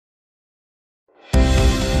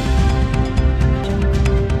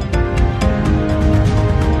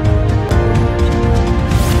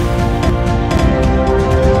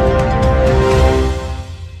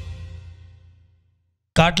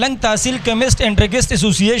کاٹلنگ تحصیل کیمسٹ اینڈ ڈرگسٹ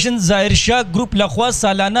ایسوسی ایشن ظاہر شاہ گروپ لخوا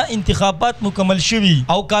سالانہ انتحابات مکمل شوی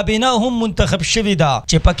او کابینہ هم منتحب شوی دا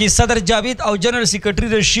چې پکې صدر جاوید او جنرل سیکرټری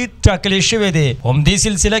رشید ټاکل شوی دی. هم دې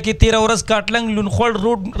سلسله کې 13 ورځ کاټلنگ لونخوړ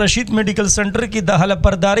روډ رشید میډیکل سنټر کې د حلف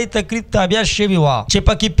برداري تقریب تابع شوی وا چې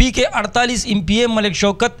پکې پی کې 48 ایم پی اے ملک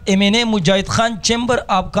شوکت ایم این اے مجاہد خان چیمبر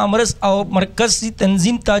آف کامرس او مرکزی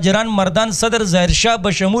تنظیم تاجران مردان صدر ظاہر شاہ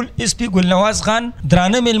بشمول اس پی گلنواز خان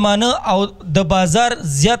درانه میلمانه او د بازار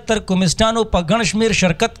زیاتر کومستانو په ګڼ شمیر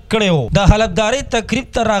شرکت کړی و. د حلفدارۍ تقریب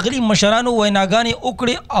ته راغلي مشرانو ویناګانې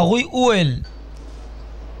وکړې. هغوی وویل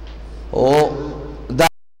او دا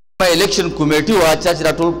الیکشن کمیټي وه چې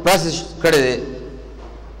دا ټول پروسس کړی دی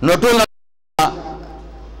نو ټول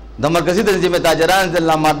د مرکزي تنظیم تاجران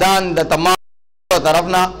د مردان د تمام طرف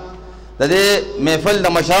نه د دې محفل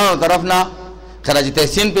د مشرانو طرف نه خراج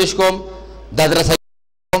تحسین پیش کوم د درس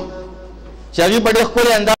چې هغوی په ډېر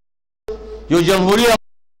ښکلی انداز یو جمهوری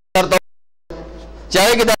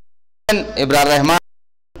چاہے کہ ابرار رحمان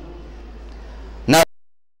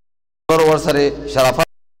ورسر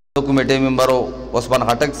شرافت کمیٹے ممبرو عثمان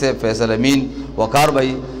خٹک سے فیصل امین وقار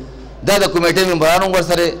بھائی دا کمیٹے ممبرانو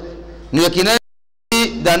ورسر نو یقینا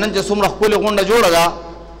دا نن چې څومره ښکلې غونډه جوړه ده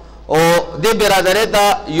او دې برادرۍ ته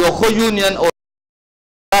یو ښه یونین او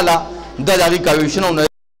دا د هغوی کاویشنو نه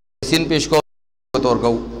سین پیش کوو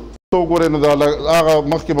ورکوو تو ګورې نو دا هغه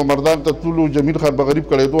مخکې به مردان ته تللو جمیل خان به غریب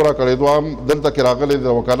کړېدو را کړېدو هم دلته کې راغلی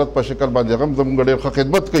د وکالت په شکل باندې هم زموږ ډېر ښه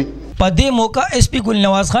خدمت کوي. په دې موقع ایس پی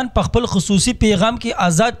گلنواز خان په خپل خصوصي پیغام کې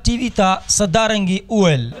آزاد ټي وي ته صدارنګي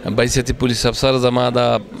وویل بایسیتي پولیس افسر زما دا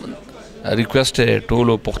ریکویسټ دی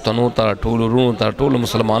ټولو پښتنو ته ټولو وروڼو ته ټولو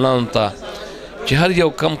مسلمانانو ته چې هر یو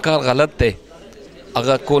کم کار غلط دی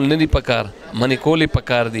هغه کول نه دي پکار منې کول یې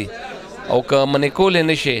پکار دي او که منې کول یې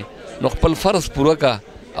نه شي نو خپل فرض پوره کا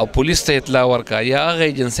او پولیس ته اطلاع ورکا یا هغه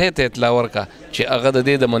ایجنسی ته اطلاع ورکا چې هغه د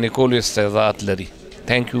دې د منې کولو استعداد لري.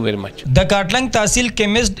 تھینک یو ویری مچ. د کاٹلنگ تحصیل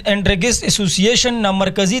کیمسٹ اینڈ ڈرگسٹ ایسوسی ایشن نا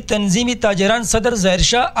مرکزی تنظیمی تاجران صدر ظاہر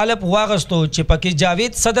شاہ الپ واغستو چې پکې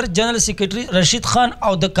جاوید صدر جنرل سیکرټری رشید خان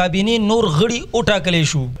او د کابینې نور غړي وټاکلی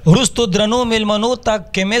شو. وروستو درنو میلمنو ته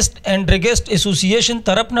کیمسٹ اینڈ ډرګسټ ایسوسی ایشن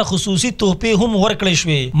طرف نه خصوصي تحفې هم ورکړل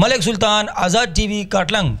شوې. ملک سلطان، آزاد ټي وي،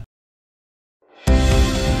 کاټلنگ.